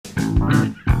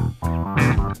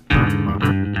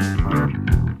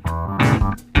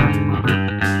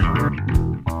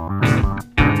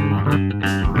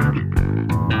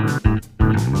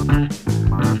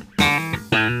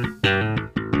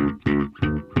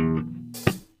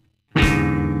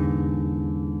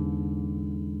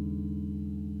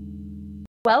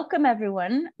Welcome,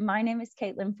 everyone. My name is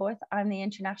Cate. I'm the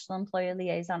International Employer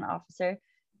Liaison Officer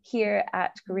here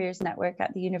at Careers Network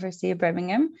at the University of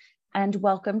Birmingham, and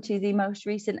welcome to the most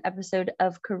recent episode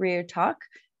of Career Talk.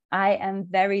 I am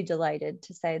very delighted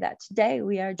to say that today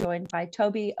we are joined by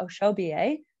Tobi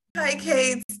Osogbiye. Hi,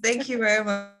 Cate. Thank you very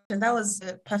much. And that was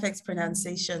the perfect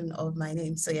pronunciation of my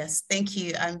name. So yes, thank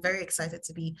you. I'm very excited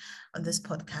to be on this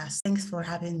podcast. Thanks for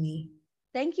having me.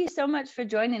 Thank you so much for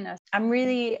joining us. I'm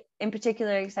really, in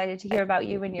particular, excited to hear about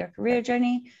you and your career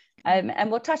journey.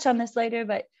 And we'll touch on this later,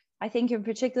 but I think in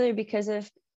particular because of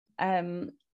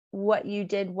what you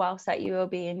did whilst at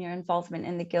UoB and your involvement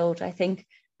in the Guild, I think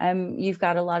you've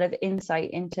got a lot of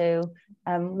insight into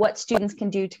what students can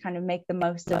do to kind of make the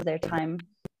most of their time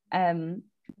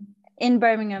in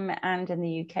Birmingham and in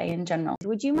the UK in general.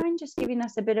 Would you mind just giving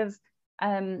us a bit of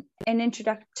an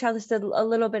introduction, tell us a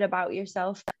little bit about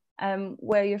yourself,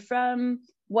 where you're from,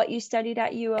 what you studied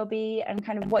at UoB, and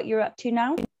kind of what you're up to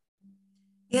now?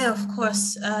 Yeah, of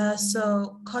course.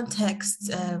 So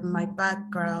context, my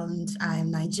background, I'm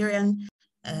Nigerian,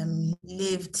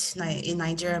 lived in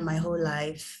Nigeria my whole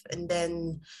life. And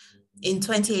then in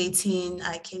 2018,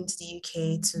 I came to the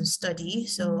UK to study.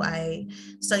 So I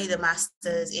studied a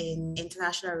master's in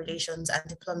international relations and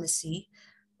diplomacy.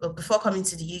 But before coming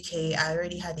to the UK, I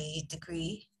already had a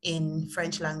degree in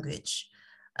French language.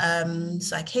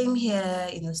 So I came here,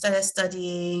 started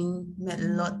studying, met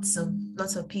lots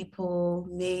of people,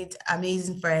 made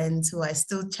amazing friends who I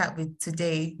still chat with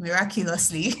today,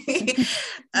 miraculously.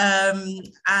 And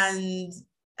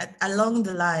along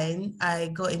the line, I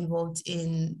got involved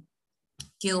in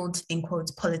Guild, in quotes,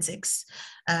 politics.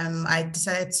 I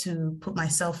decided to put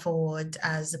myself forward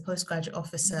as a postgraduate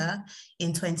officer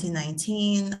in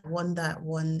 2019, won that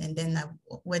one, and then I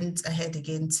went ahead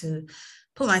again to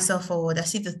put myself forward. I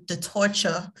see the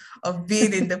torture of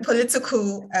being in the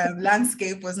political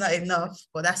landscape was not enough,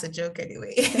 but that's a joke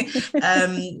anyway.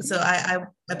 So I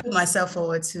put myself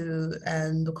forward to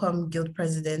become Guild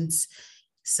president.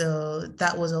 So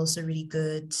that was also really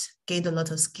good. Gained a lot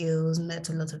of skills, met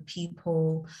a lot of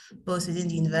people, both within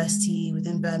the university,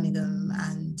 within Birmingham,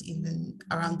 and even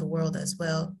around the world as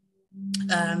well.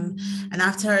 And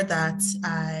after that,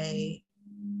 I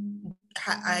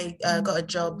got a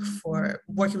job for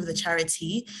working with a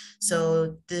charity.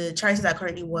 So the charity that I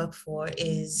currently work for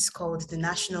is called the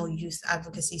National Youth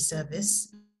Advocacy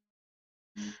Service.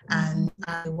 And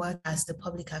I work as the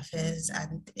public affairs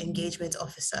and engagement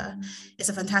officer. It's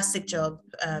a fantastic job.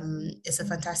 It's a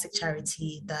fantastic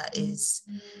charity that is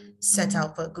set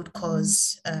out for a good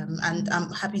cause. And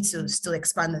I'm happy to still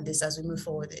expand on this as we move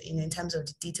forward in terms of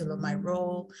the detail of my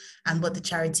role and what the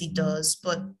charity does.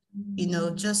 But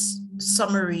just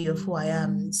summary of who I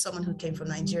am, someone who came from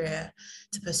Nigeria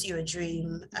to pursue a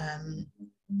dream,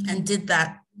 and did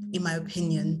that, in my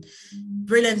opinion,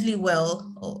 brilliantly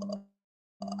well,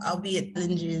 albeit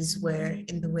challenges were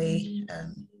in the way,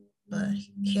 but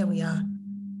here we are.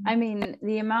 I mean,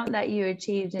 the amount that you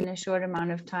achieved in a short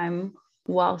amount of time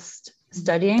whilst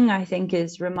studying, I think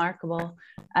is remarkable.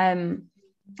 I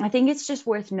think it's just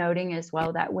worth noting as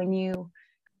well that when you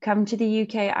come to the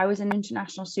UK, I was an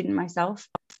international student myself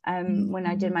when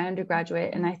I did my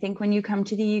undergraduate. And I think when you come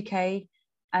to the UK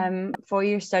for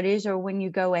your studies, or when you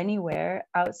go anywhere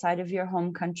outside of your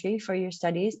home country for your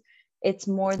studies, it's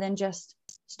more than just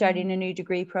starting a new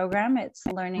degree program. It's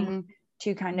learning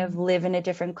to kind of live in a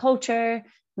different culture,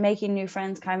 making new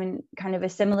friends, kind of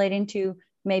assimilating to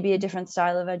maybe a different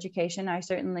style of education. I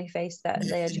certainly faced that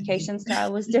the education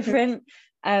style was different.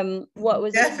 What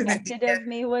was expected of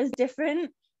me was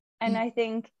different. And I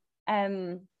think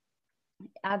add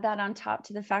that on top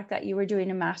to the fact that you were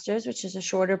doing a master's, which is a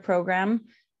shorter program.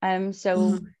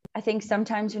 So I think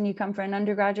sometimes when you come for an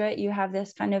undergraduate, you have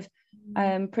this kind of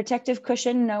protective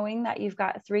cushion, knowing that you've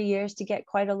got 3 years to get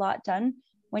quite a lot done.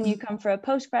 When you come for a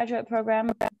postgraduate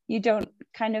program, you don't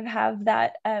kind of have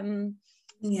that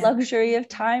luxury of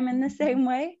time in the same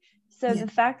way. So the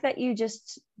fact that you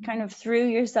just kind of threw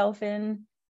yourself in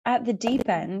at the deep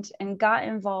end and got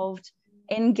involved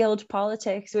in Guild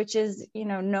politics, which is,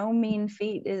 no mean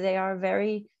feat, they are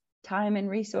very time and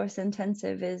resource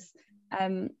intensive, is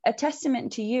a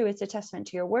testament to you. It's a testament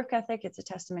to your work ethic, it's a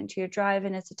testament to your drive,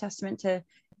 and it's a testament to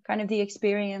kind of the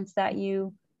experience that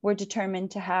you were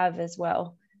determined to have as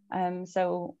well.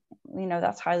 So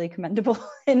that's highly commendable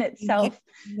in itself.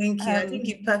 Thank you. I think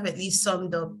you perfectly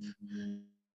summed up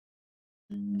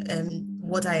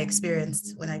what I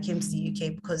experienced when I came to the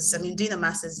UK, because doing a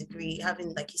master's degree,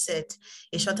 having, like you said,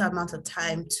 a shorter amount of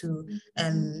time to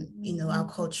our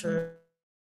culture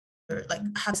like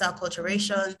having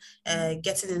acculturation,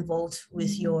 getting involved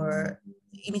with your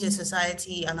immediate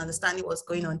society and understanding what's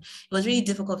going on. It was really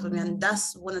difficult for me. And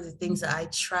that's one of the things that I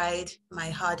tried my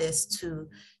hardest to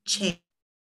change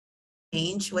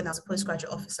when I was a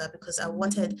postgraduate officer, because I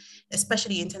wanted,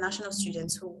 especially international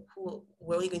students who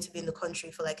were only going to be in the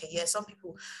country for like a year. Some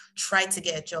people tried to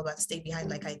get a job and stay behind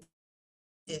like I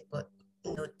did, but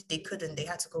they couldn't. They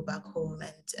had to go back home,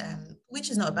 and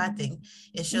which is not a bad thing.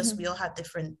 It's just we all have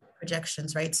different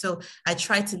projections, right? So I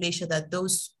tried to make sure that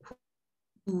those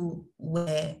who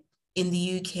were in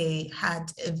the UK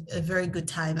had a very good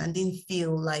time and didn't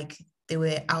feel like they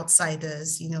were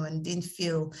outsiders, and didn't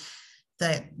feel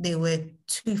that they were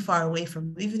too far away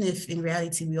from, even if in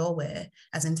reality we all were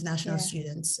as international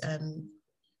students.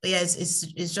 But yeah, it's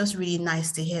just really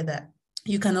nice to hear that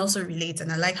you can also relate.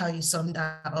 And I like how you summed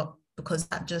that up, because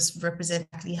that just represents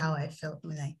exactly how I felt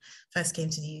when I first came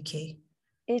to the UK.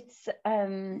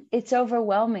 It's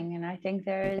overwhelming, and I think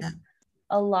there is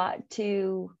a lot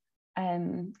to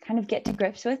kind of get to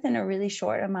grips with in a really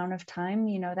short amount of time.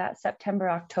 That September,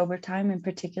 October time in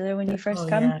particular, when you first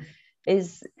come,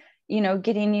 is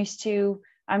getting used to.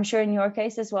 I'm sure in your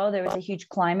case as well, there was a huge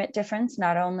climate difference,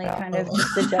 not only kind of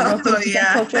just the general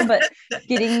culture, but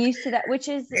getting used to that, which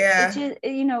is,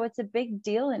 it's a big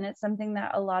deal. And it's something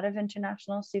that a lot of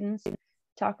international students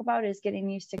talk about, is getting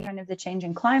used to kind of the change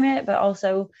in climate, but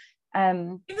also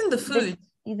even the food.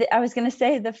 I was going to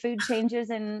say the food changes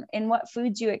in what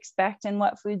foods you expect and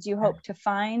what foods you hope to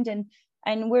find.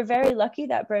 And we're very lucky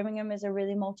that Birmingham is a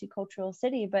really multicultural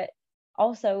city, but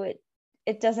also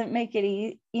it doesn't make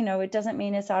it, it doesn't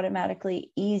mean it's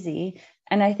automatically easy.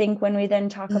 And I think when we then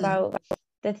talk about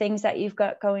the things that you've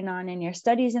got going on in your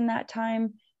studies in that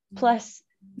time, plus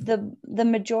the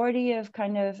majority of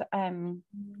kind of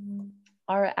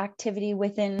our activity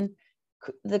within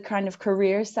the kind of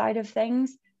career side of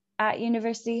things at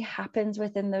university happens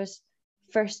within those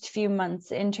first few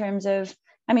months, in terms of,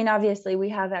 obviously we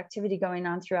have activity going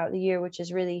on throughout the year, which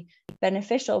is really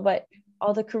beneficial, but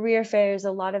all the career fairs,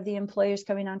 a lot of the employers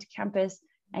coming onto campus,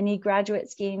 any graduate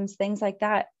schemes, things like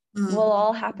that will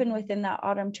all happen within that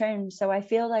autumn term. So I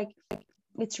feel like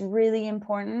it's really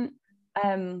important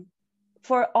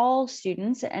for all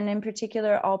students, and in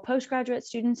particular all postgraduate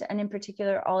students, and in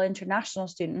particular all international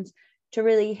students, to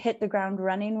really hit the ground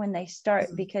running when they start.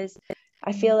 Because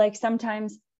I feel like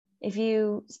sometimes if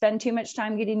you spend too much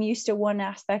time getting used to one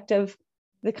aspect of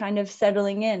the kind of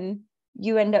settling in,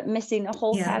 you end up missing a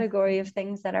whole category of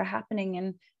things that are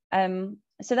happening. And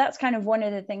so that's kind of one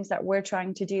of the things that we're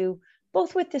trying to do,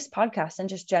 both with this podcast and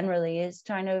just generally, is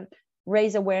trying to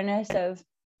raise awareness of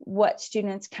what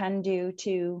students can do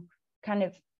to kind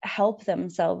of help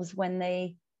themselves when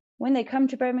they come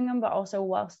to Birmingham, but also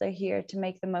whilst they're here, to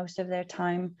make the most of their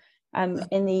time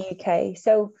in the UK.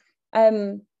 So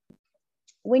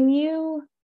when you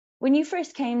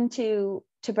first came to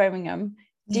Birmingham,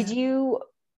 did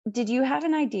you have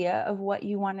an idea of what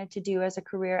you wanted to do as a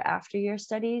career after your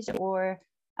studies, or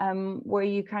were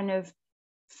you kind of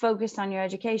focused on your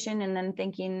education and then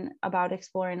thinking about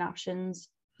exploring options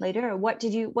later? Or what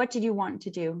did you want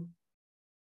to do?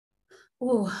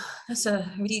 Oh, that's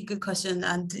a really good question.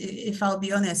 And if I'll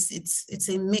be honest, it's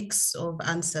a mix of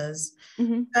answers.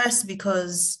 First,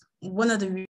 because one of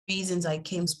the reasons I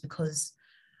came is because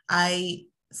I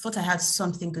thought I had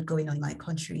something good going on in my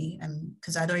country,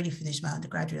 because I'd already finished my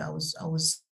undergraduate. I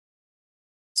was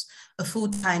a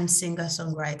full-time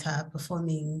singer-songwriter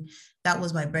performing. That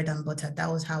was my bread and butter.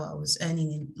 That was how I was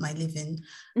earning my living.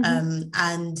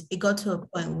 And it got to a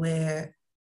point where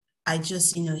I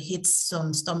just, hit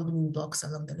some stumbling blocks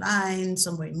along the line.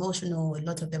 Some were emotional, a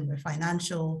lot of them were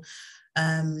financial.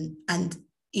 And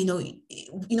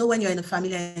when you're in a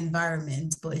familiar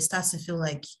environment, but it starts to feel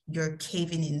like you're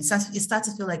caving in. It starts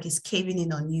to feel like it's caving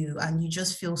in on you, and you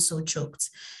just feel so choked.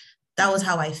 That was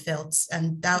how I felt.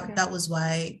 And that was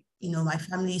why, my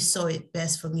family saw it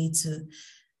best for me to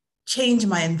change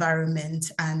my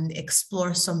environment and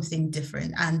explore something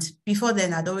different. And before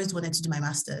then, I'd always wanted to do my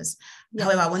master's.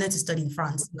 However, I wanted to study in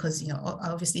France because, I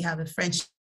obviously have a French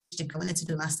degree. I wanted to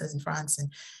do a master's in France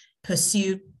and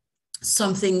pursue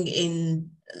something in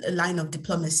a line of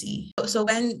diplomacy. So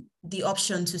when the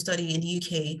option to study in the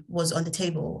UK was on the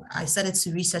table, I started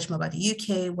to research more about the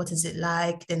UK. What is it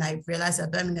like? Then I realized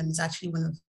that Birmingham is actually one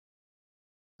of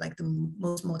the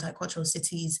most multicultural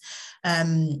cities.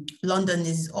 London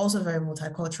is also very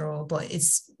multicultural, but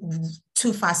it's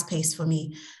too fast-paced for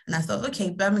me. And I thought,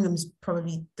 okay, Birmingham is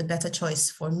probably the better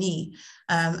choice for me.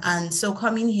 And so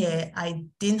coming here, I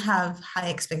didn't have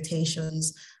high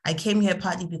expectations. I came here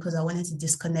partly because I wanted to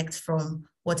disconnect from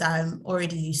what I'm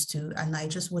already used to. And I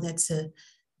just wanted to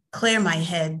clear my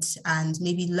head and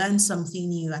maybe learn something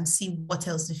new and see what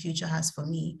else the future has for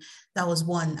me. That was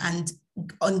one. And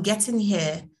on getting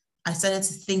here, I started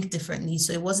to think differently.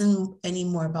 So it wasn't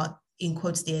anymore about, in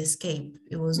quotes, the escape.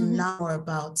 It was now more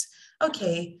about,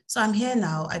 okay, so I'm here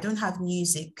now. I don't have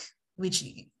music, which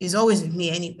is always with me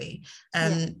anyway.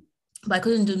 But I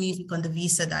couldn't do music on the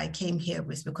visa that I came here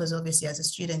with, because obviously as a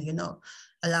student, you're not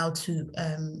allowed to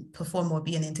perform or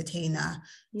be an entertainer.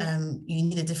 You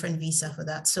need a different visa for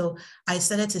that. So I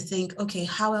started to think, okay,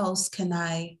 how else can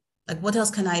I, like, what else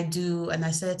can I do? And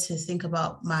I started to think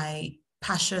about my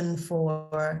passion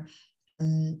for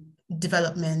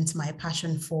development, my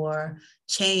passion for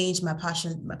change, my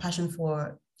passion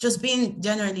for just being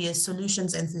generally a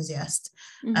solutions enthusiast.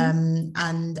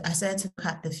 And I started to look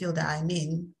at the field that I'm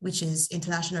in, which is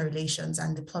international relations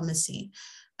and diplomacy.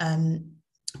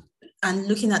 And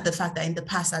looking at the fact that in the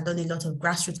past, I've done a lot of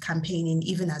grassroots campaigning,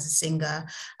 even as a singer.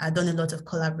 I've done a lot of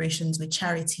collaborations with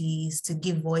charities to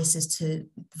give voices to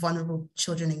vulnerable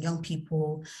children and young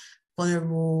people,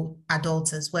 vulnerable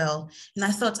adults as well. And I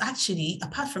thought, actually,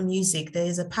 apart from music, there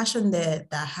is a passion there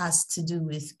that has to do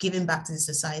with giving back to the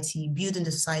society, building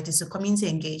the society. So community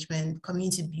engagement,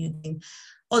 community building,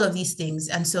 all of these things.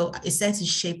 And so it started to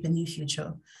shape a new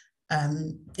future,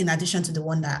 in addition to the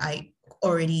one that I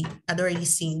had already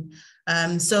seen.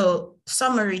 So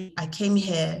summary, I came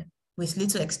here with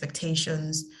little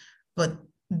expectations, but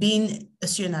being a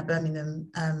student at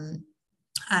Birmingham,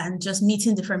 and just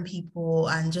meeting different people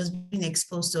and just being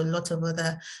exposed to a lot of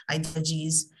other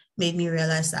ideologies made me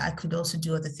realize that I could also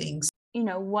do other things. You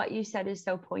know, what you said is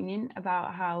so poignant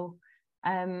about how,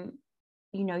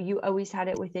 you know, you always had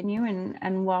it within you,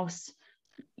 and whilst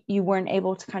you weren't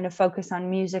able to kind of focus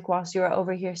on music whilst you were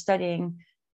over here studying,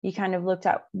 you kind of looked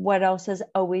at what else has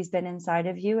always been inside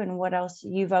of you and what else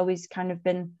you've always kind of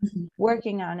been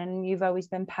working on and you've always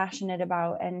been passionate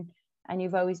about and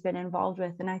you've always been involved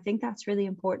with. And I think that's really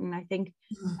important. I think,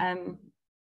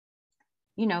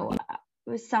 you know,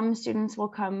 some students will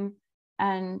come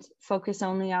and focus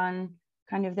only on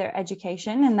kind of their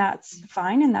education, and that's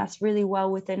fine. And that's really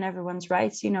well within everyone's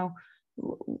rights. You know,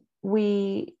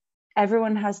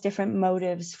 everyone has different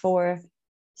motives for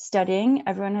studying.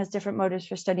 Everyone has different motives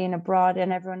for studying abroad,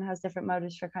 and everyone has different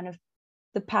motives for kind of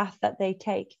the path that they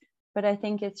take. But I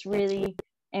think it's really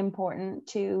important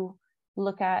to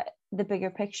look at the bigger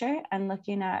picture and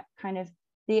looking at kind of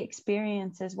the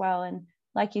experience as well. And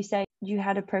like you say, you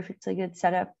had a perfectly good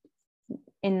setup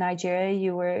in Nigeria.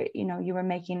 You were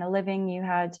making a living, you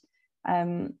had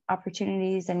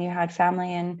opportunities, and you had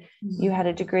family, and you had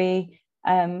a degree.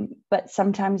 But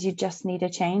sometimes you just need a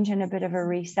change and a bit of a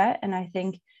reset. And I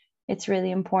think it's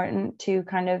really important to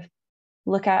kind of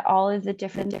look at all of the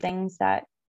different things that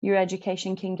your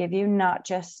education can give you, not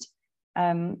just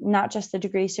the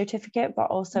degree certificate,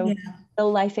 but also the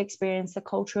life experience, the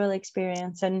cultural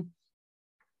experience. And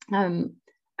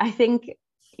I think,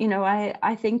 you know,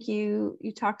 I think you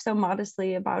talk so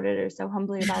modestly about it, or so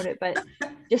humbly about it, but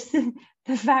just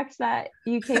the fact that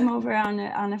you came over on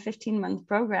a 15-month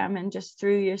program and just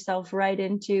threw yourself right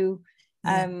into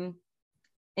kind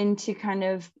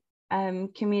of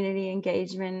community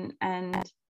engagement and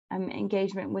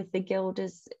engagement with the guild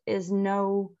is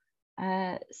no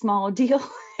small deal.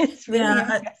 It's really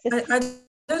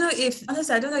I don't know if,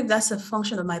 honestly, I don't know if that's a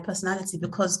function of my personality,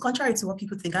 because contrary to what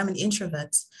people think, I'm an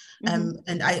introvert.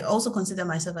 And I also consider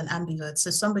myself an ambivert. So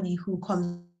somebody who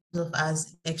comes off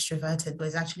as extroverted, but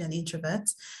is actually an introvert.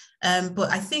 But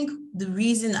I think the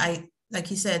reason I,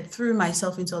 like you said, threw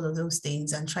myself into all of those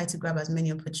things and tried to grab as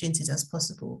many opportunities as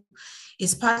possible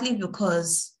is partly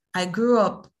because I grew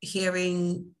up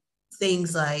hearing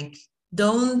things like,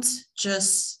 don't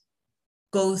just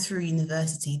go through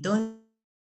university, don't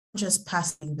just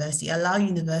pass university, allow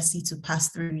university to pass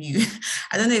through you.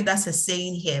 I don't know if that's a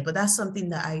saying here, but that's something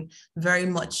that I very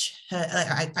much heard.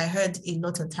 I heard a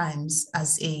lot of times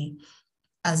as a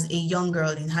young girl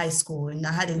in high school, and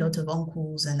I had a lot of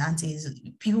uncles and aunties,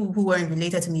 people who weren't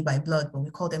related to me by blood, but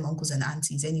we call them uncles and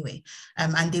aunties anyway.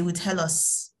 And they would tell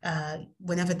us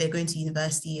whenever they're going to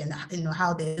university and, you know,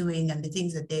 how they're doing and the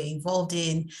things that they're involved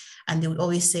in. And they would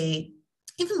always say,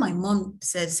 even my mom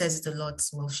says it a lot.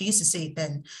 Well, she used to say it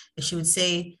then, but she would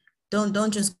say,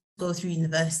 don't just go through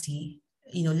university,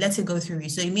 you know, let it go through you.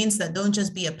 So it means that don't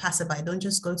just be a passerby, don't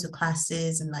just go to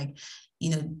classes and, like,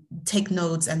 you know, take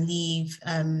notes and leave.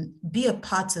 Be a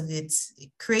part of it,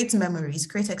 create memories,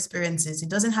 create experiences. It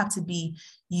doesn't have to be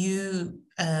you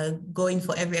going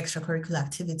for every extracurricular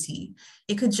activity.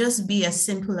 It could just be as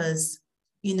simple as,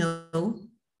 you know,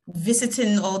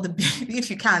 visiting all the, if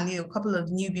you can, a couple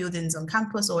of new buildings on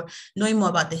campus, or knowing more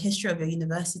about the history of your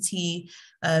university,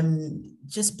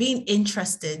 just being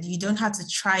interested. You don't have to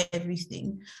try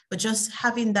everything, but just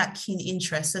having that keen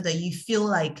interest so that you feel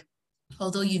like,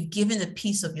 although you've given a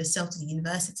piece of yourself to the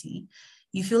university,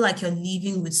 you feel like you're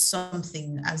leaving with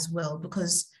something as well.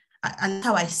 Because, and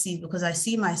how I see it, because I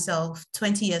see myself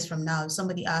 20 years from now, if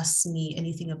somebody asks me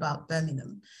anything about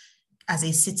Birmingham as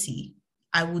a city,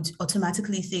 I would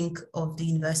automatically think of the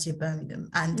University of Birmingham,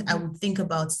 and I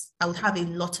would have a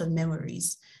lot of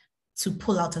memories to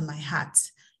pull out of my hat.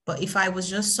 But if I was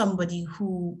just somebody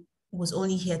who was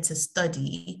only here to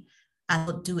study and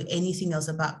not do anything else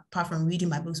apart from reading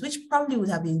my books, which probably would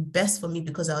have been best for me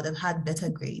because I would have had better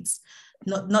grades.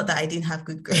 Not that I didn't have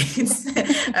good grades,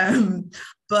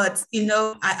 but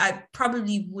I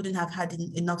probably wouldn't have had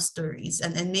enough stories,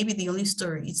 and maybe the only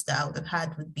stories that I would have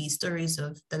had would be stories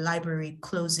of the library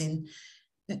closing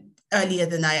earlier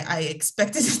than I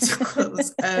expected it to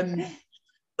close.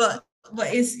 But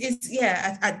it's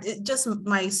yeah. Just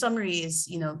my summary is,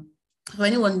 for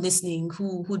anyone listening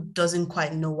who doesn't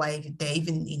quite know why they're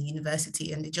even in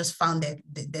university and they just found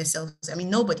themselves. I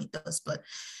mean, nobody does, but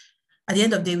at the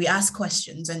end of the day, we ask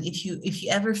questions. And if you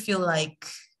ever feel like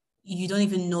you don't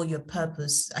even know your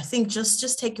purpose, I think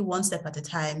just take it one step at a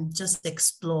time, just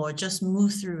explore, just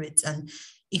move through it. And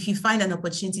if you find an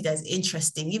opportunity that's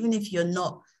interesting, even if you're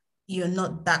not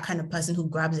that kind of person who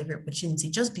grabs every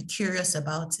opportunity, just be curious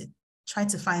about it. Try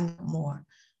to find more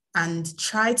and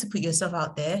try to put yourself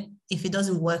out there. If it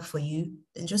doesn't work for you,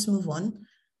 then just move on.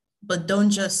 But don't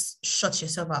just shut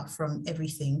yourself out from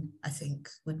everything, I think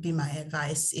would be my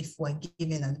advice if we're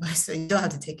giving advice. So you don't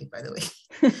have to take it, by the way.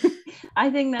 I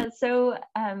think that's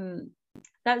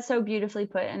so beautifully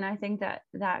put. And I think that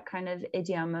kind of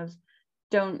idiom of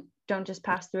don't just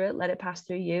pass through it, let it pass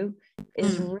through you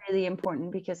is really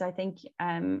important, because I think,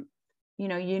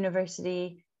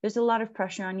 university, there's a lot of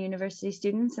pressure on university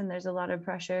students, and there's a lot of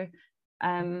pressure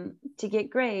to get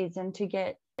grades and to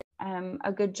get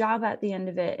a good job at the end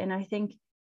of it. And I think,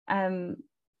 the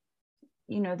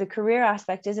career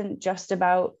aspect isn't just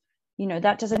about,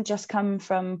 that doesn't just come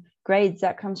from grades,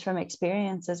 that comes from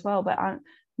experience as well. But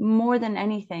more than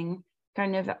anything,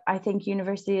 kind of, I think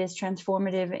university is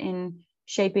transformative in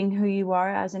shaping who you are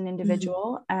as an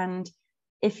individual. And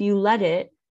if you let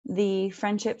it, the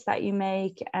friendships that you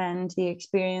make and the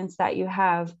experience that you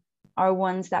have are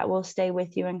ones that will stay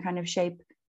with you and kind of shape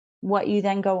what you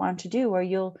then go on to do,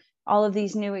 or all of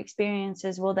these new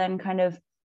experiences will then kind of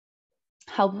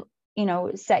help,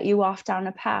 set you off down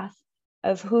a path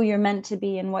of who you're meant to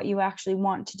be and what you actually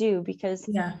want to do. Because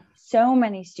so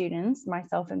many students,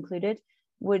 myself included,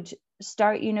 would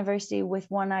start university with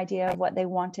one idea of what they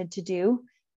wanted to do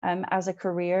as a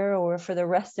career or for the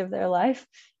rest of their life.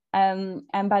 And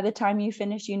by the time you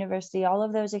finish university, all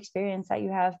of those experience that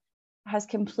you have has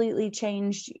completely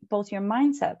changed both your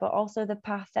mindset, but also the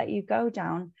path that you go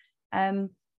down. And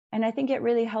I think it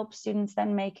really helps students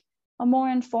then make a more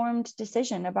informed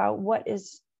decision about what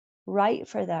is right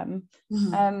for them.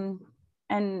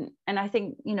 And I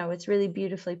think, it's really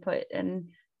beautifully put, and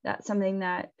that's something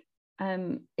that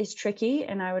is tricky.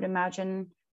 And I would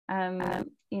imagine,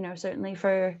 certainly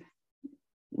for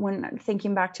when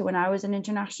thinking back to when I was an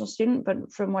international student,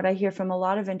 but from what I hear from a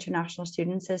lot of international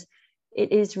students is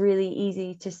it is really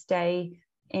easy to stay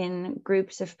in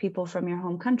groups of people from your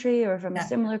home country or from a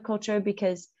similar culture,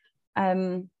 because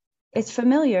it's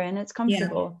familiar and it's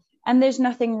comfortable. And there's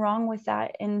nothing wrong with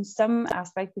that in some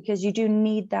aspect, because you do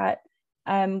need that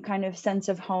kind of sense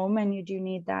of home, and you do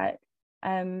need that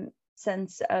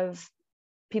sense of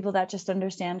people that just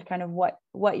understand kind of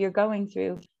what you're going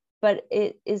through. But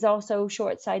it is also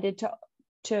short-sighted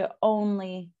to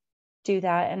only do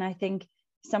that. And I think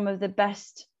some of the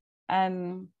best,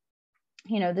 the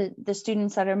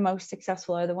students that are most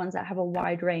successful are the ones that have a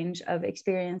wide range of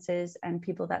experiences and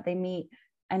people that they meet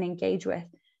and engage with.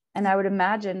 And I would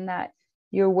imagine that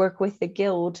your work with the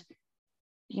Guild,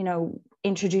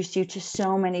 introduced you to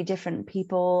so many different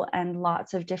people and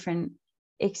lots of different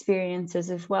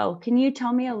experiences as well. Can you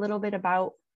tell me a little bit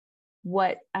about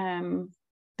what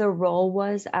the role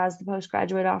was as the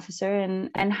postgraduate officer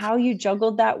and how you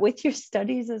juggled that with your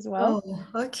studies as well?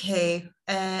 Oh, okay.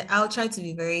 I'll try to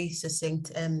be very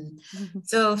succinct.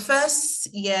 So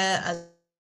first year as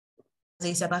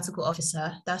a sabbatical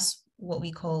officer, that's what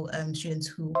we call students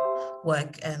who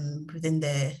work within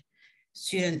the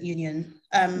student union.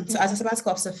 So as a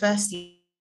sabbatical officer, first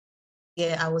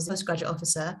year I was a postgraduate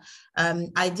officer.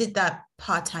 I did that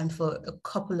part-time for a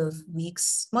couple of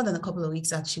weeks, more than a couple of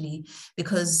weeks actually,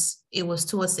 because it was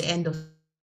towards the end of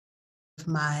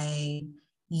my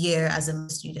year as a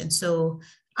student. So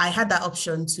I had that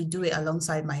option to do it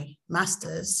alongside my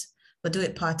master's, but do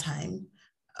it part-time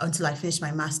until I finish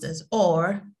my master's,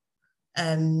 or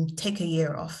take a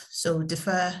year off. So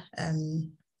defer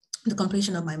the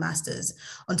completion of my master's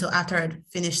until after I'd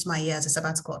finished my year as a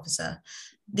sabbatical officer.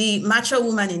 The mature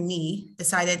woman in me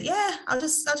decided, yeah, I'll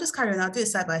just carry on. I'll do it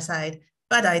side by side.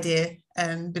 Bad idea,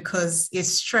 because it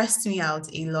stressed me out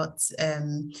a lot.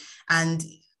 And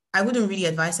I wouldn't really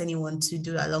advise anyone to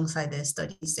do it alongside their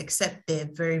studies, except they're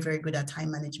very, very good at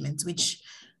time management, which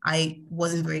I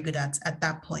wasn't very good at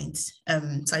that point. So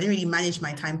I didn't really manage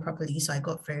my time properly. So I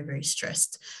got very, very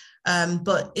stressed.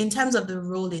 But in terms of the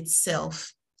role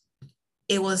itself,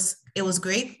 it was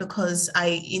great because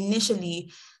I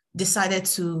initially decided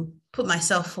to put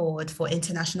myself forward for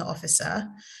international officer,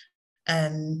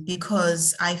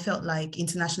 because I felt like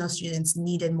international students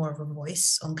needed more of a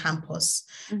voice on campus,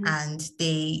 and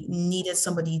they needed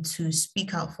somebody to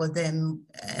speak out for them,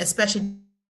 especially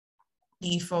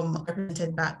from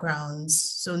represented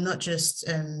backgrounds. So not just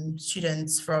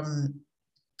students from,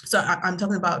 so I'm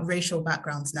talking about racial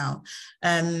backgrounds now.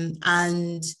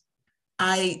 And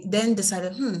I then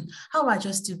decided, how about I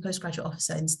just do postgraduate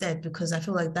officer instead? Because I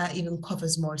feel like that even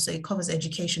covers more. So it covers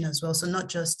education as well. So not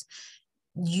just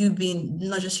you being,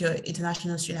 not just your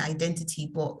international student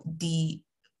identity, but the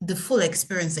full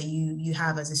experience that you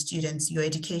have as a student, your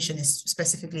education is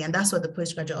specifically, and that's what the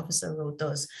postgraduate officer role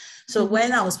does. So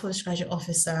when I was postgraduate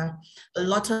officer, a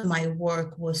lot of my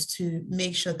work was to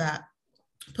make sure that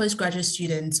postgraduate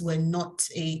students were not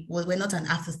an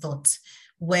afterthought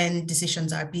when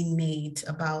decisions are being made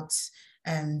about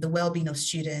the well-being of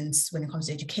students when it comes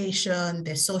to education,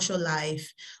 their social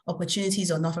life,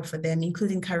 opportunities on offer for them,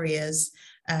 including careers,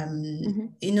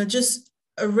 just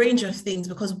a range of things,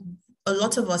 because a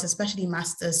lot of us, especially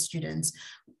master's students,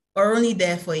 are only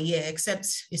there for a year,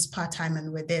 except it's part-time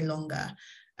and we're there longer.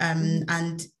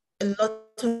 And a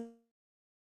lot of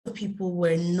people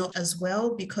were not as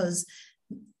well, because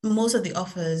most of the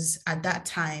offers at that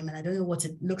time, and I don't know what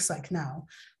it looks like now,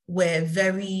 were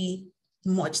very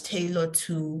much tailored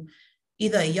to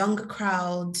either a younger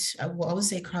crowd, a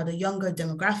younger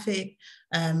demographic,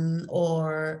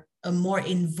 or a more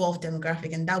involved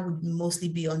demographic. And that would mostly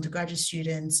be undergraduate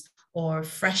students or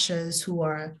freshers who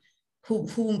a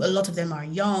lot of them are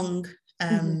young.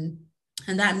 And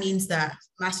that means that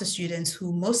master students,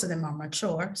 who most of them are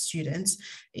mature students,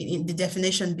 in the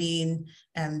definition being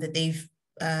that they've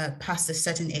past a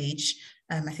certain age.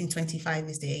 I think 25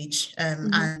 is the age.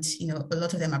 And, a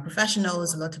lot of them are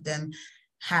professionals. A lot of them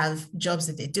have jobs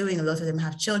that they're doing. A lot of them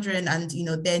have children, and,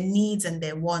 their needs and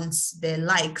their wants, their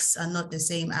likes are not the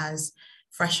same as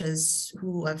freshers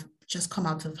who have just come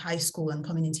out of high school and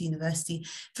coming into university.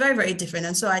 Very, very different.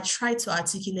 And so I try to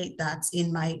articulate that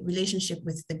in my relationship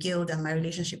with the guild and my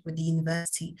relationship with the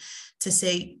university, to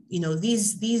say,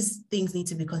 these things need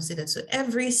to be considered. So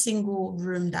every single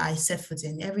room that I set foot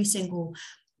in, every single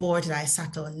board that I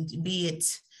sat on, be it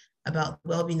about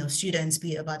well-being of students,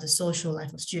 be it about the social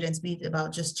life of students, be it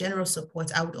about just general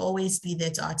support, I would always be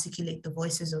there to articulate the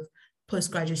voices of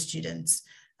postgraduate students.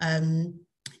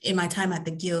 In my time at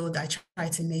the Guild, I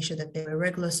tried to make sure that there were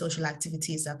regular social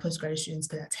activities that postgraduate students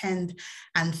could attend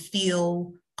and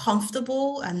feel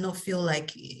comfortable, and not feel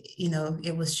like,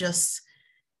 it was just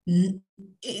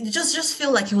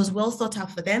feel like it was well thought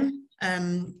out for them.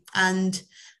 And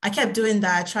I kept doing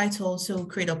that. I tried to also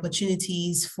create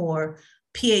opportunities for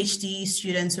PhD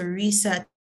students or researchers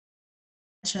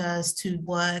to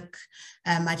work.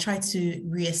 I tried to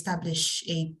reestablish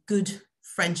a good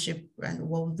friendship and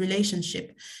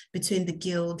relationship between the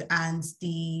Guild and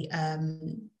the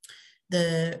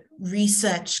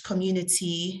research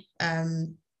community, the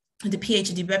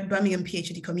Birmingham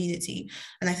PhD community.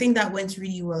 And I think that went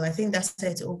really well. I think that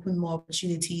started to open more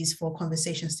opportunities for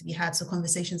conversations to be had. So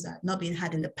conversations that had not been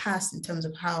had in the past, in terms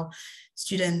of how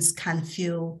students can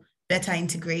feel better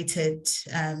integrated,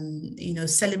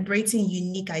 celebrating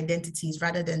unique identities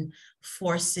rather than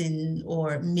forcing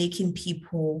or making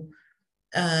people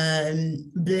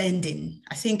blending.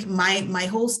 I think my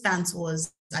whole stance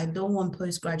was, I don't want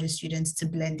postgraduate students to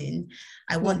blend in.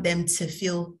 I want them to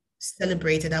feel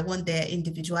celebrated. I want their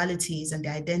individualities and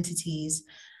their identities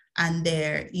and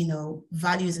their,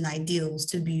 values and ideals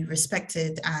to be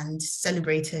respected and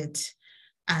celebrated,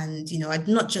 and,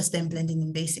 not just them blending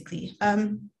in, basically.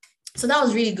 So that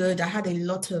was really good. I had a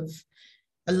lot of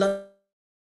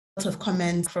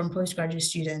comments from postgraduate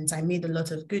students. I made a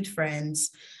lot of good friends.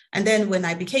 And then when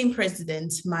I became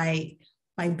president, my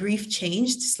brief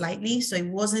changed slightly. So it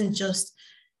wasn't just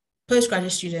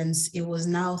postgraduate students, it was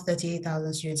now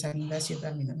 38,000 students at the University of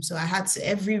Birmingham. So I had to,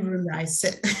 every room that I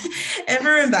set,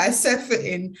 every room that I set foot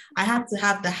in, I had to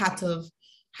have the hat of,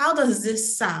 how does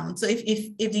this sound? So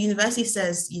if the university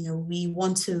says, you know, we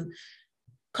want to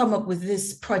come up with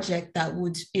this project that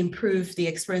would improve the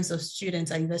experience of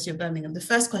students at University of Birmingham, the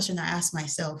first question I ask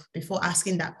myself before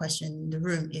asking that question in the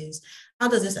room is, how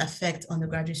does this affect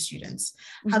undergraduate students?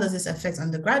 How does this affect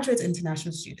undergraduate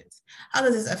international students? How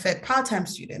does this affect part-time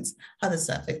students? How does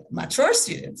this affect mature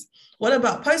students? What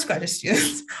about postgraduate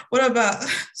students? What about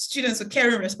students with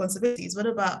caring responsibilities? What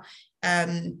about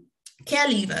care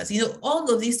leavers? You know,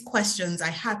 all of these questions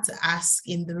I had to ask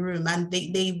in the room, and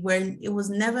it was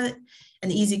never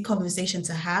an easy conversation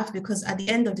to have, because at the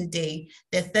end of the day,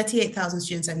 there are 38,000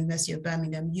 students at the University of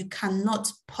Birmingham. You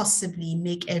cannot possibly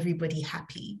make everybody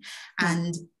happy.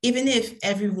 And even if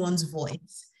everyone's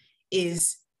voice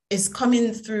is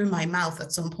coming through my mouth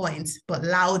at some point, but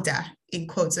louder, in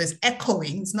quotes, so it's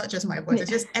echoing, it's not just my voice, it's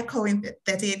just echoing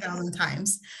 38,000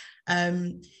 times.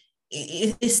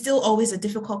 It's still always a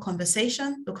difficult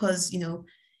conversation, because, you know,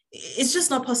 it's just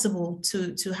not possible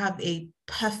to have a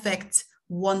perfect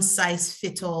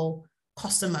one-size-fits-all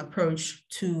customer approach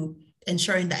to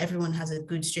ensuring that everyone has a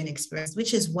good student experience,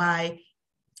 which is why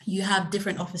you have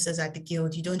different officers at the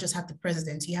Guild. You don't just have the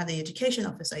president, you have the education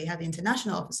officer, you have the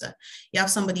international officer, you have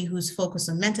somebody who's focused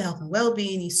on mental health and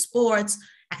well-being, sports,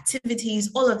 activities,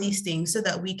 all of these things, so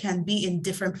that we can be in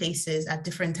different places at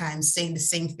different times saying the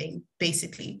same thing,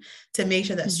 basically, to make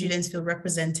sure that students feel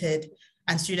represented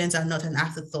and students are not an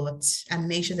afterthought, and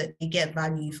make sure that they get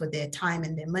value for their time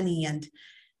and their money, and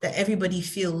that everybody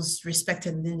feels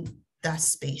respected in that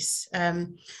space.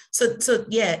 So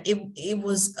yeah, it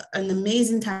was an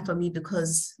amazing time for me,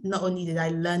 because not only did I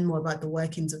learn more about the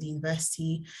workings of the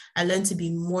university, I learned to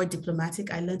be more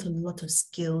diplomatic. I learned a lot of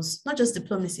skills, not just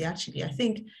diplomacy, actually. I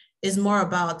think is more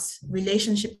about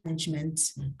relationship management,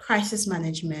 crisis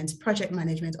management, project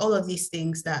management, all of these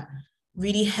things that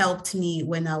really helped me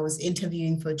when I was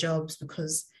interviewing for jobs,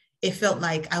 because it felt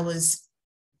like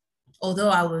although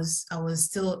I was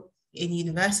still in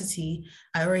university,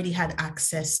 I already had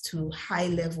access to high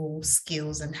level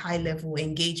skills and high level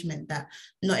engagement that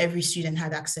not every student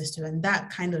had access to. And that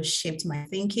kind of shaped my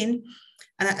thinking.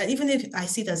 And even if I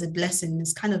see it as a blessing,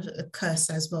 it's kind of a curse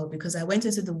as well, because I went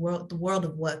into the world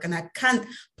of work, and I can't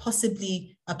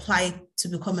possibly apply to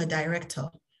become a director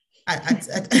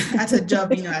at a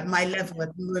job, you know, at my level at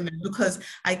the moment, because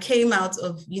I came out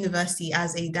of university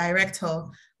as a director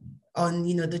on,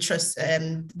 you know, the trust,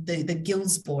 the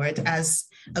guild's board, as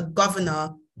a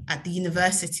governor at the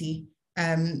university,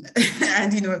 and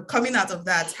you know, coming out of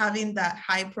that, having that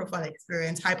high profile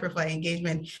experience, high profile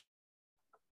engagement,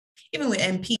 even with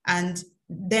MP, and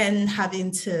then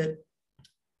having to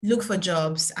look for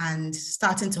jobs and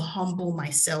starting to humble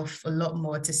myself a lot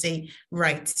more to say,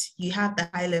 right, you have the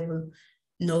high level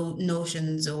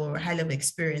notions or high level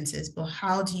experiences, but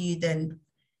how do you then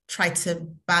try to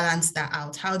balance that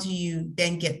out? How do you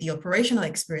then get the operational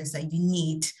experience that you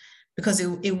need? Because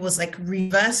it was like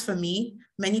reverse for me.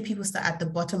 Many people start at the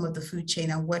bottom of the food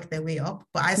chain and work their way up,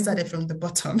 but I started from the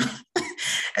bottom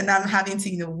and I'm having to,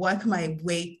 you know, work my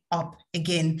way up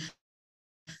again.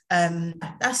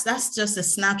 That's just a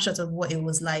snapshot of what it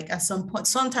was like. At some point,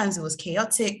 sometimes it was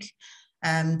chaotic.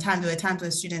 There were times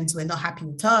where students were not happy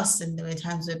with us, and there were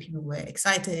times where people were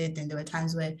excited, and there were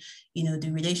times where, you know,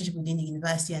 the relationship within the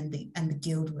university and the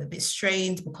guild were a bit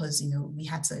strained, because, you know, we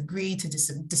had to agree to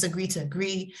disagree to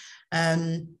agree.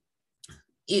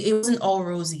 It wasn't all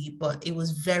rosy, but it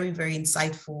was very, very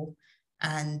insightful,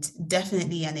 and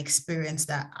definitely an experience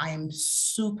that I am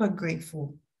super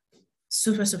grateful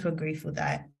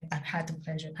that I've had the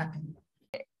pleasure of having.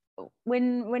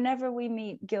 Whenever we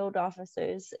meet guild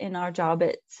officers in our job,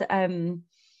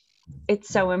 it's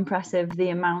so impressive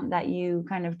the amount that you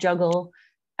kind of juggle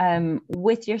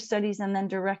with your studies and then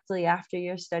directly after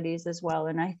your studies as well.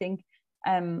 And I think,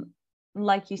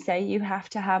 like you say, you have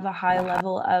to have a high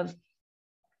level of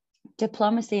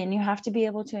diplomacy, and you have to be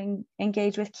able to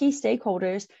engage with key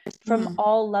stakeholders from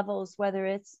all levels, whether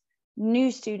it's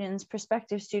new students,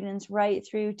 prospective students, right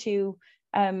through to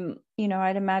you know,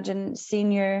 I'd imagine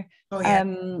senior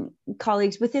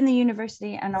colleagues within the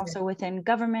university, and also within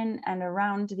government and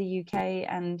around the UK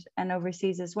and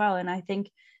overseas as well. And I think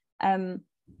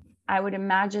I would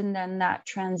imagine then that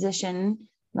transition,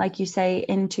 like you say,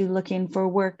 into looking for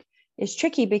work is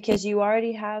tricky, because you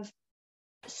already have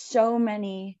so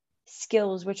many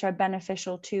skills which are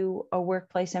beneficial to a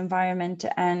workplace environment,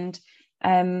 and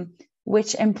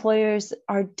which employers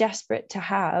are desperate to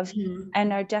have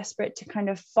and are desperate to kind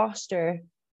of foster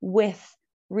with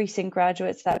recent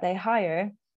graduates that they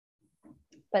hire.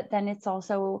 but then it's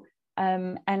also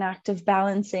an act of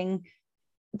balancing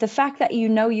the fact that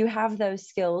you have those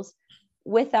skills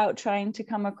without trying to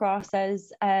come across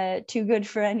as too good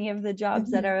for any of the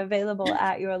jobs that are available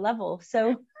at your level.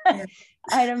 So yeah.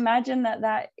 I'd imagine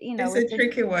that it's a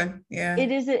tricky one. Yeah,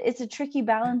 it's a tricky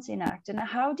balancing act. And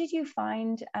how did you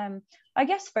find, I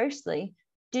guess firstly,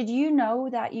 did you know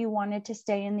that you wanted to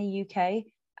stay in the UK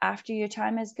after your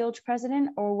time as guild president,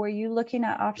 or were you looking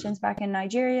at options back in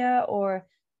Nigeria or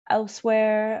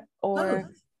elsewhere?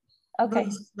 Or okay,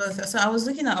 both. So I was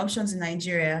looking at options in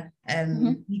Nigeria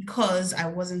because I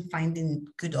wasn't finding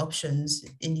good options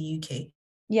in the UK.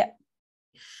 Yeah.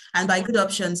 And by good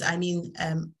options, I mean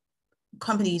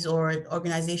companies or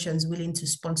organizations willing to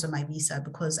sponsor my visa,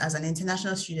 because as an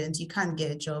international student, you can't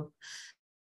get a job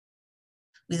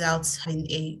without having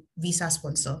a visa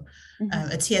sponsor,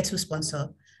 a tier 2 sponsor.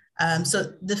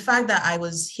 So the fact that I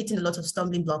was hitting a lot of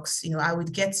stumbling blocks, I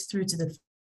would get through to the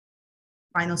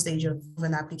final stage of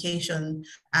an application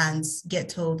and get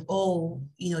told, oh,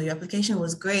 your application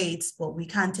was great, but we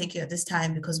can't take you at this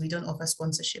time because we don't offer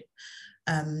sponsorship.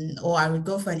 Or I would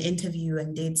go for an interview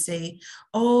and they'd say,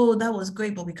 oh, that was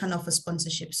great, but we can't offer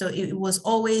sponsorship. So it was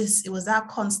that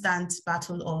constant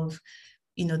battle of,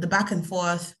 the back and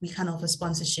forth, we can't offer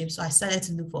sponsorship. So I started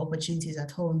to look for opportunities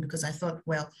at home because I thought,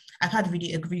 well, I've had a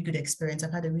really good experience.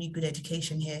 I've had a really good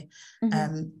education here.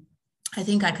 I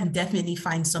think I can definitely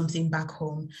find something back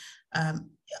home,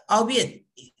 albeit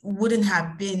it wouldn't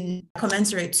have been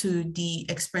commensurate to the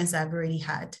experience I've already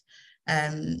had.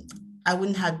 I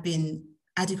wouldn't have been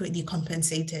adequately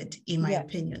compensated, in my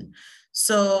opinion.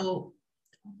 So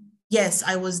yes,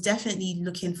 I was definitely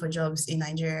looking for jobs in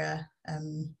Nigeria,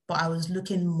 but I was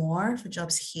looking more for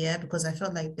jobs here because I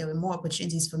felt like there were more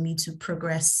opportunities for me to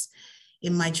progress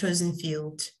in my chosen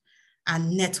field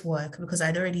and network, because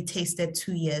I'd already tasted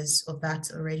 2 years of that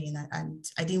already. And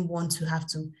I didn't want to have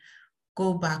to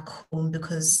go back home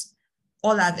because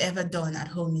all I've ever done at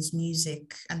home is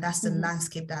music, and that's the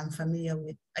landscape that I'm familiar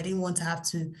with. I didn't want to have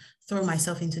to throw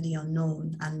myself into the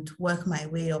unknown and work my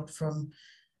way up from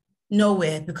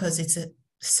nowhere, because it's a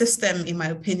system, in my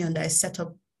opinion, that is set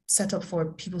up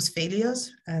for people's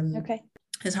failures.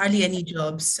 There's hardly any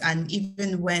jobs, and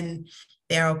even when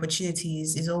there are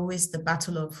opportunities, it's always the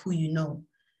battle of who you know.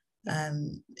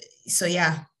 So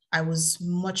yeah, I was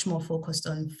much more focused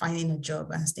on finding a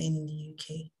job and staying in the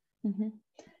UK.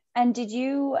 And did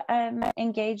you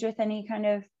engage with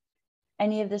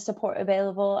any of the support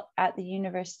available at the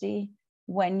university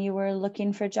when you were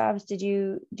looking for jobs? Did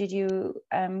you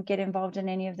get involved in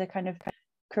any of the kind of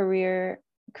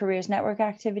careers network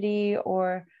activity,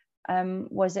 or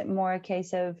was it more a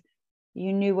case of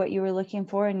you knew what you were looking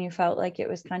for and you felt like it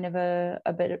was kind of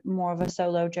a bit more of a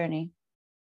solo journey?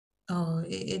 Oh,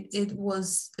 it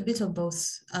was a bit of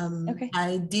both.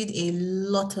 I did a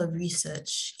lot of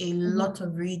research, a lot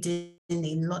of reading,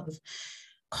 a lot of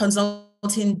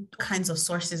consulting kinds of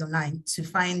sources online to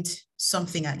find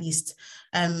something at least.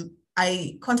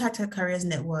 I contacted Careers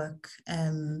Network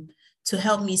to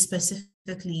help me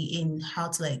specifically in how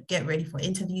to get ready for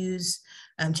interviews,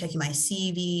 checking my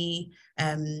CV,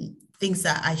 things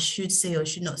that I should say or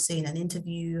should not say in an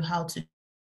interview, how to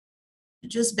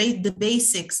just the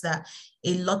basics that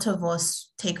a lot of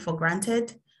us take for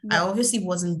granted. I obviously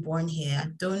wasn't born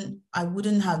here. I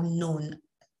wouldn't have known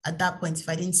at that point if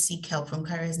I didn't seek help from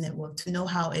Careers Network to know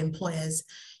how employers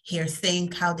here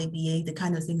think, how they behave, the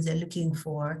kind of things they're looking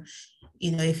for.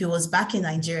 If it was back in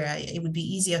Nigeria, it would be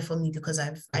easier for me because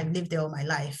I've lived there all my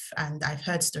life and I've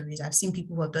heard stories. I've seen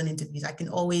people who have done interviews. I can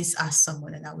always ask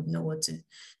someone and I would know what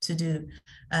to do.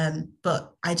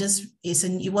 But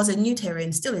it was a new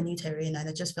terrain, still a new terrain. And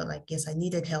I just felt like, yes, I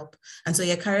needed help. And so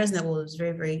Careers Network was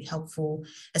very, very helpful,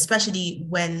 especially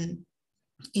when,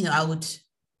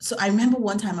 so I remember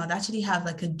one time I'd actually have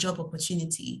a job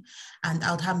opportunity and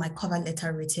I would have my cover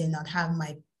letter written. I'd have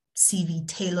my CV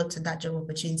tailored to that job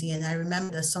opportunity. And I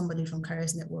remember that somebody from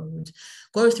Careers Network would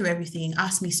go through everything,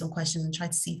 ask me some questions and try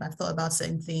to see if I've thought about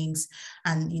certain things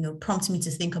and, prompt me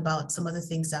to think about some other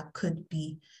things that could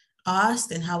be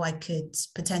asked and how I could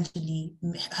potentially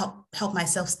help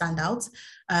myself stand out.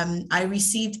 I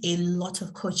received a lot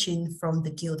of coaching from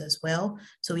the guild as well.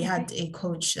 So we had a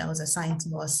coach that was assigned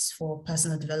to us for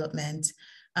personal development,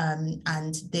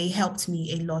 and they helped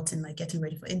me a lot in getting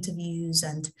ready for interviews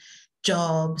and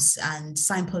jobs and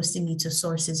signposting me to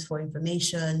sources for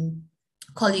information.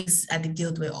 Colleagues at the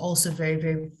guild were also very,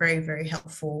 very, very, very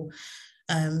helpful.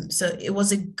 So it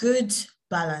was a good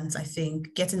balance, I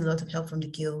think, getting a lot of help from the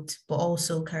guild, but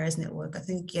also Careers Network. I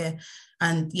think,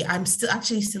 I'm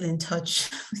still in touch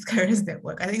with Careers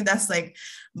Network. I think that's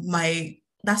my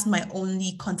that's my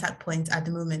only contact point at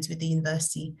the moment with the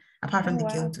university, apart from the wow.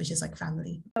 guild, which is like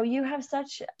family. Oh, you have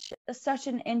such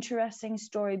an interesting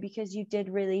story, because you did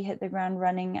really hit the ground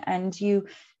running, and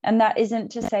that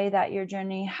isn't to say that your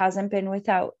journey hasn't been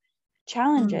without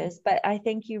challenges, but I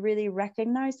think you really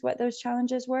recognized what those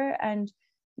challenges were, and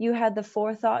you had the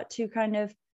forethought to kind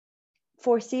of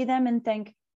foresee them and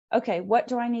think, okay, what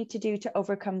do I need to do to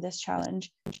overcome this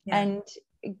challenge? Yeah. And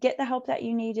get the help that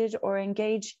you needed, or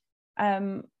engage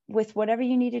with whatever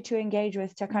you needed to engage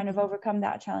with to kind of overcome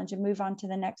that challenge and move on to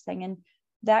the next thing. And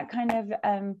that kind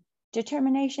of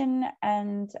determination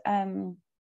and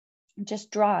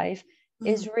just drive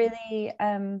is really,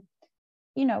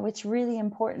 it's really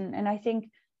important. And I think,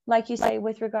 like you say,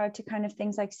 with regard to kind of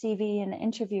things like CV and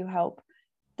interview help,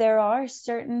 there are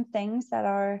certain things that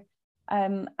are,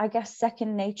 I guess,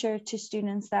 second nature to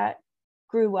students that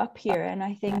grew up here. And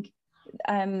I think,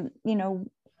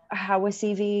 how a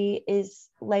CV is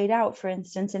laid out, for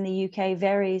instance, in the UK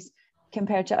varies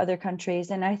compared to other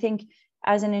countries. And I think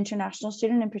as an international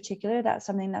student in particular, that's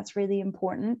something that's really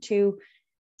important to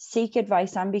seek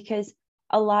advice on, because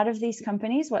a lot of these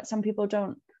companies, what some people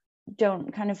don't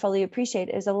kind of fully appreciate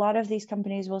is a lot of these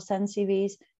companies will send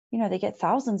CVs, they get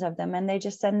thousands of them, and they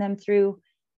just send them through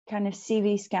kind of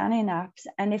CV scanning apps.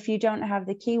 And if you don't have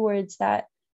the keywords that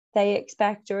they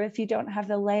expect, or if you don't have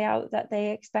the layout that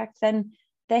they expect, then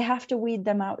they have to weed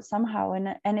them out somehow.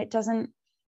 And it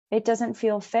doesn't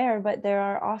feel fair, but there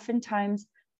are oftentimes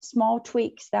small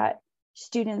tweaks that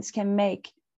students can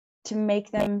make to make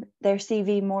their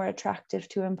CV more attractive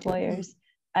to employers.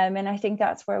 And I think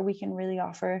that's where we can really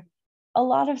offer a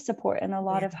lot of support and a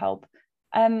lot of help.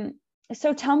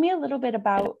 So tell me a little bit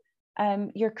about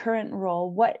your current role.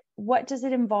 What does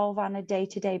it involve on a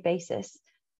day-to-day basis?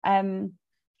 And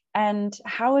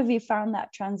how have you found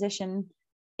that transition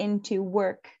into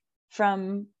work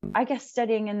from, I guess,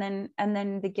 studying and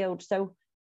then the guild? So,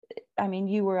 I mean,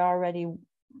 you were already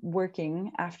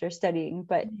working after studying,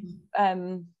 but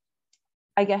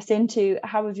I guess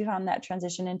how have you found that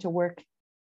transition into work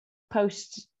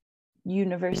post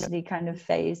university kind of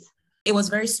phase? It was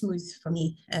very smooth for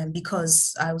me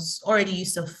because I was already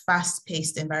used to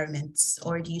fast-paced environments,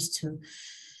 already used to,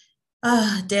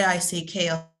 dare I say,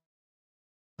 chaos.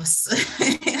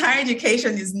 Higher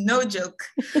education is no joke.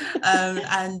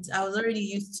 And I was already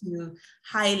used to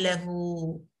high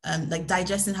level, like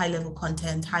digesting high level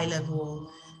content, high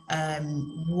level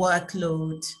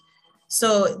workload.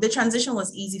 So the transition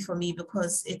was easy for me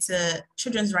because it's a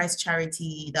children's rights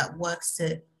charity that works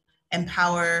to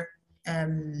empower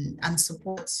and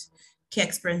support care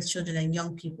experienced children and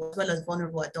young people, as well as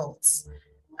vulnerable adults.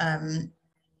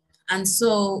 And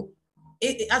so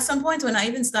at some point when I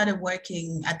even started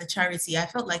working at the charity, I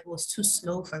felt like it was too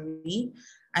slow for me.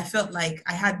 I felt like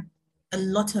I had a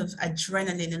lot of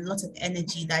adrenaline, a lot of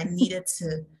energy that I needed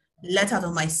to let out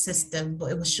of my system,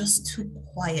 but it was just too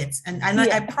quiet. And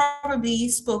I probably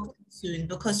spoke too soon,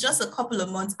 because just a couple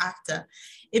of months after,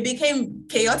 it became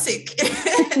chaotic,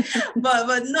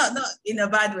 but not in a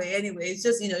bad way anyway. It's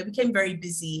just, it became very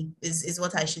busy is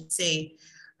what I should say.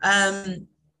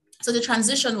 So the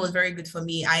transition was very good for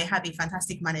me. I have a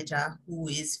fantastic manager who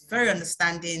is very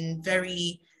understanding,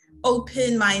 very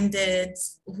open-minded,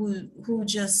 who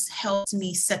just helped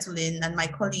me settle in, and my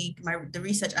colleague, the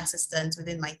research assistant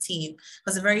within my team,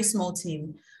 was a very small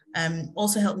team,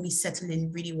 also helped me settle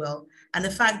in really well. And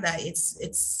the fact that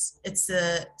it's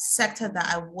a sector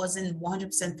that I wasn't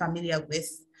 100% familiar with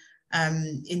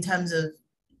in terms of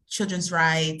children's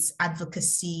rights,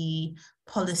 advocacy,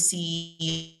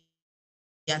 policy,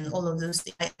 and all of those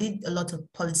things. I did a lot of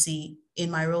policy in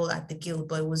my role at the Guild,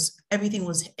 but everything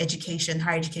was education,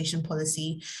 higher education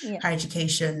policy, higher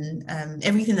education,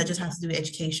 everything that just has to do with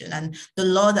education. And the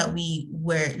law that we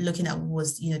were looking at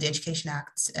was, the Education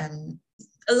Act.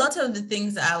 A lot of the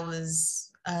things that I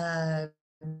was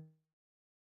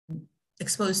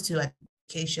exposed to at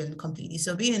education completely.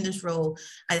 So being in this role,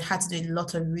 I had to do a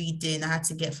lot of reading. I had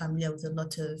to get familiar with a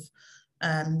lot of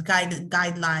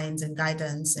guidelines and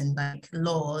guidance and like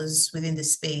laws within the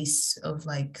space of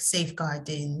like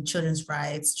safeguarding children's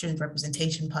rights, children's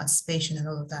representation, participation, and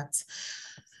all of that.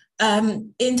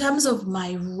 In terms of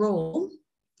my role,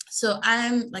 so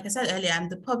like I said earlier, I'm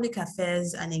the Public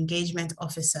Affairs and Engagement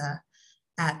Officer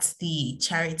at the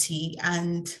charity.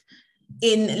 And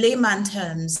in layman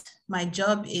terms,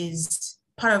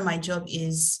 part of my job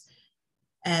is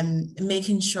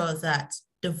making sure that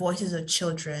the voices of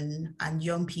children and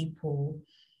young people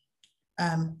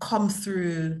come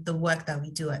through the work that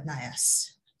we do at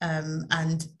NIAS.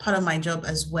 And part of my job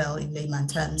as well, in layman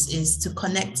terms, is to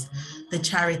connect the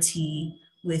charity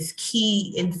with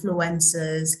key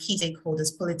influencers, key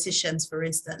stakeholders, politicians, for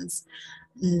instance,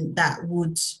 that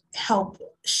would help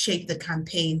shape the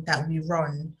campaign that we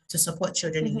run to support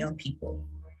children and young people.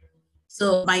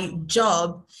 So my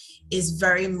job is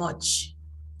very much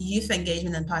youth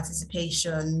engagement and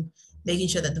participation, making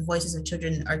sure that the voices of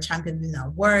children are championed in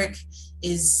our work,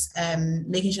 is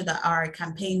making sure that our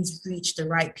campaigns reach the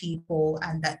right people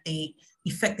and that they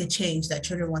effect the change that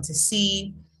children want to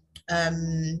see.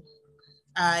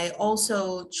 I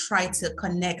also try to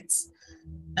connect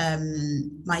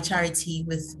my charity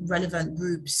with relevant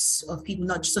groups of people,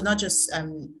 not just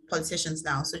politicians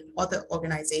now, so other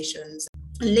organizations.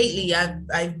 And lately,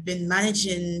 I've been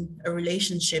managing a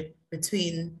relationship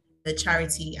between the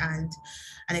charity and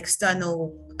an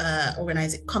external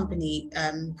organizing company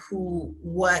who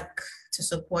work to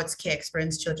support care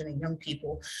experienced children and young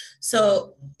people.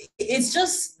 So it's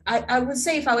just, I would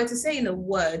say, if I were to say in a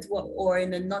word or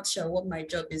in a nutshell what my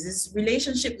job is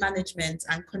relationship management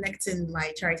and connecting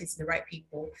my charity to the right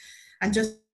people and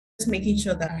just making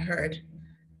sure that I heard.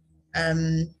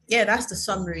 Yeah, that's the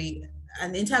summary.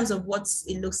 And in terms of what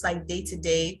it looks like day to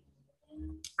day,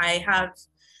 I have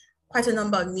quite a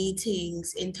number of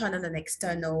meetings, internal and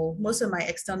external. Most of my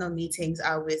external meetings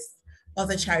are with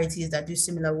other charities that do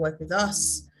similar work with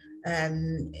us,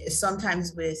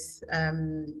 sometimes with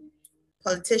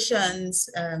politicians,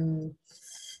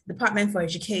 Department for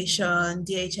Education,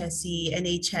 DHSE,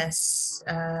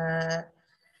 NHS,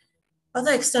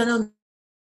 other external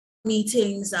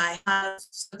meetings I have.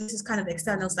 So this is kind of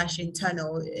external /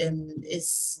 internal,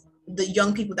 is the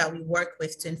young people that we work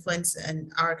with to influence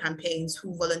our campaigns,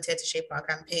 who volunteer to shape our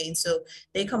campaigns. So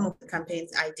they come up with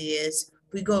campaigns ideas,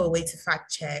 we go away to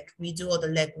fact check, we do all the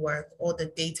legwork, all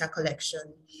the data collection,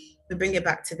 we bring it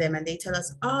back to them and they tell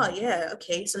us, oh yeah,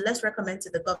 okay, so let's recommend to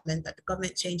the government that the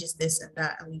government changes this and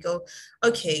that. And we go,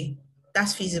 okay,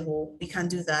 that's feasible, we can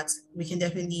do that, we can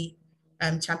definitely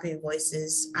champion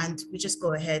voices, and we just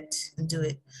go ahead and do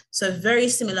it. So very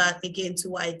similar again to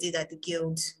what I did at the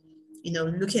Guild,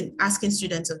 asking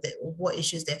students of what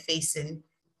issues they're facing,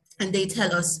 and they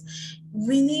tell us,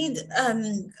 we need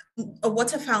a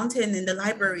water fountain in the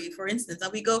library, for instance,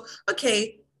 and we go,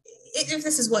 okay, if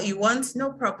this is what you want,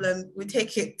 no problem, we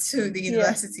take it to the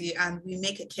university and we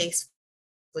make a case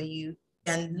for you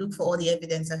and look for all the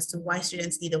evidence as to why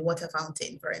students need a water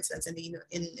fountain, for instance,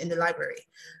 in the library.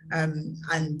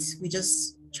 And we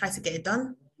just try to get it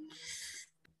done.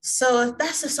 So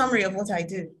that's a summary of what I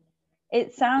do.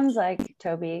 It sounds like,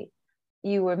 Tobi,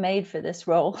 you were made for this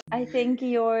role. I think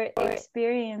your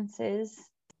experiences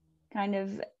kind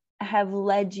of have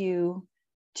led you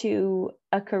to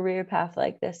a career path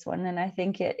like this one. And I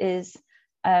think it is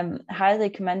highly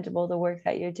commendable, the work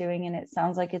that you're doing, and it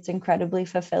sounds like it's incredibly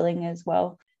fulfilling as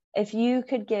well. If you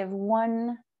could give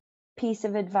one piece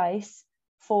of advice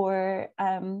for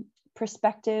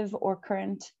prospective or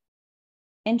current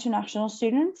international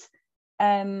students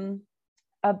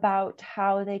about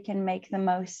how they can make the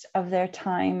most of their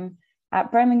time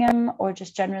at Birmingham or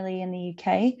just generally in the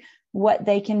UK, what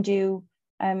they can do.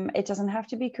 It doesn't have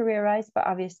to be careerized, but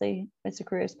obviously it's a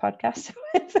careers podcast.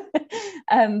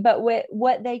 But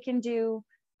what they can do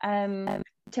to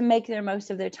make their most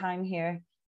of their time here,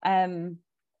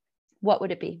 what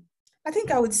would it be? I think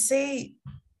I would say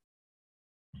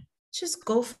just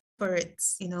go for it,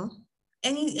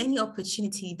 Any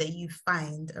opportunity that you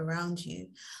find around you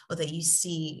or that you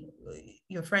see,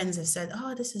 your friends have said,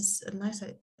 oh, this is a nice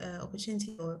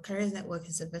opportunity, or Careers Network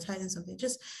is advertising something,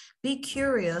 just be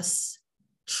curious.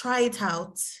 Try it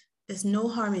out. There's no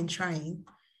harm in trying.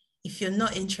 If you're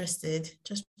not interested,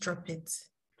 just drop it.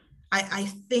 I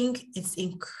think it's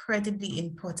incredibly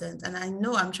important. And I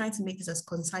know I'm trying to make this as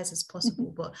concise as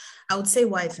possible, but I would say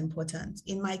why it's important.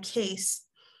 In my case,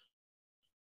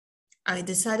 I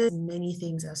decided many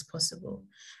things as possible.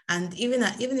 And even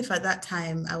if at that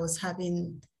time I was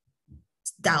having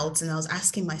doubts and I was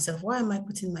asking myself, why am I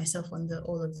putting myself under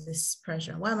all of this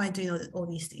pressure? Why am I doing all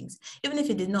these things? Even if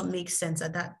it did not make sense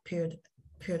at that period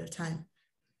of time.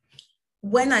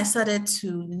 When I started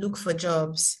to look for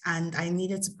jobs and I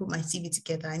needed to put my CV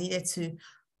together, I needed to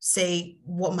say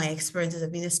what my experiences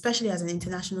have been, especially as an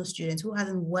international student who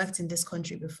hadn't worked in this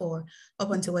country before,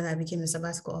 up until when I became a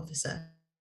sabbatical officer.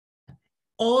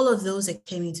 All of those that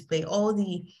came into play,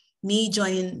 me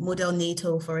joining Model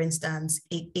NATO, for instance,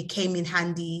 it came in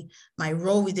handy. My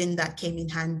role within that came in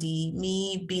handy.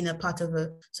 Me being a part of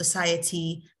a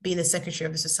society, being a secretary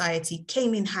of a society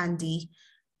came in handy.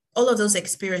 All of those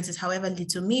experiences, however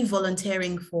little, me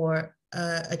volunteering for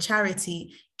a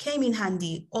charity came in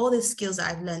handy. All the skills that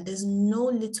I've learned, there's no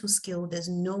little skill, there's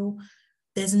no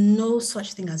there's no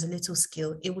such thing as a little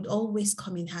skill. It would always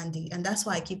come in handy. And that's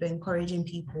why I keep encouraging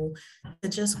people to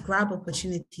just grab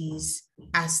opportunities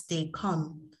as they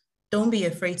come. Don't be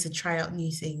afraid to try out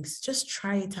new things. Just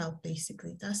try it out,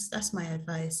 basically. That's my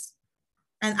advice.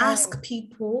 And ask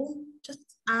people,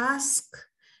 just ask,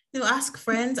 ask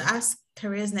friends, ask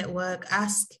Careers Network,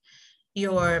 ask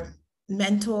your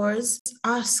mentors,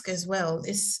 ask as well.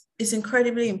 It's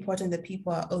incredibly important that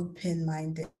people are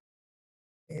open-minded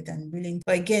and willing.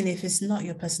 But again, if it's not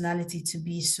your personality to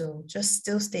be so, just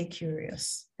still stay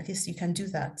curious. At least you can do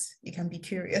that. You can be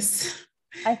curious.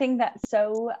 I think that's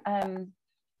so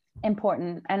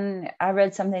important. And I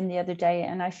read something the other day,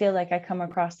 and I feel like I come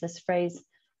across this phrase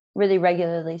really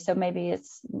regularly. So maybe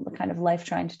it's kind of life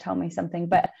trying to tell me something.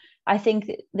 But I think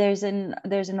there's an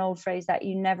old phrase that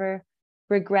you never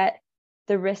regret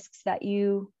the risks that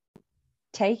you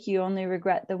take. You only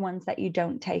regret the ones that you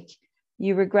don't take.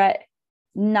 You regret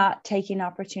not taking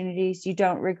opportunities. You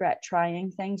don't regret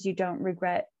trying things. You don't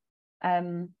regret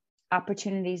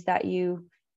opportunities that you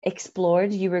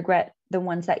explored. You regret the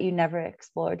ones that you never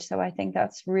explored. So I think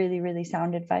that's really, really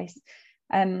sound advice.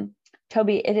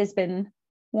 Tobi, it has been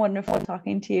wonderful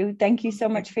talking to you. Thank you so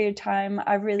much for your time.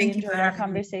 I've really enjoyed our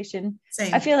conversation.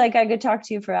 I feel like I could talk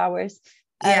to you for hours.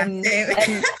 And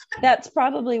that's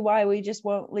probably why we just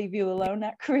won't leave you alone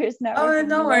at Careers Network. Oh,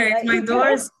 no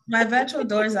worries. My virtual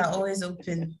doors are always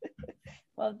open.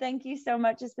 Well, thank you so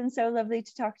much. It's been so lovely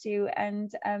to talk to you.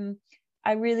 And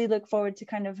I really look forward to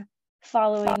kind of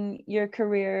following your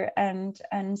career and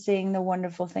seeing the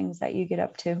wonderful things that you get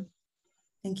up to.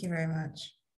 Thank you very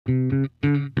much.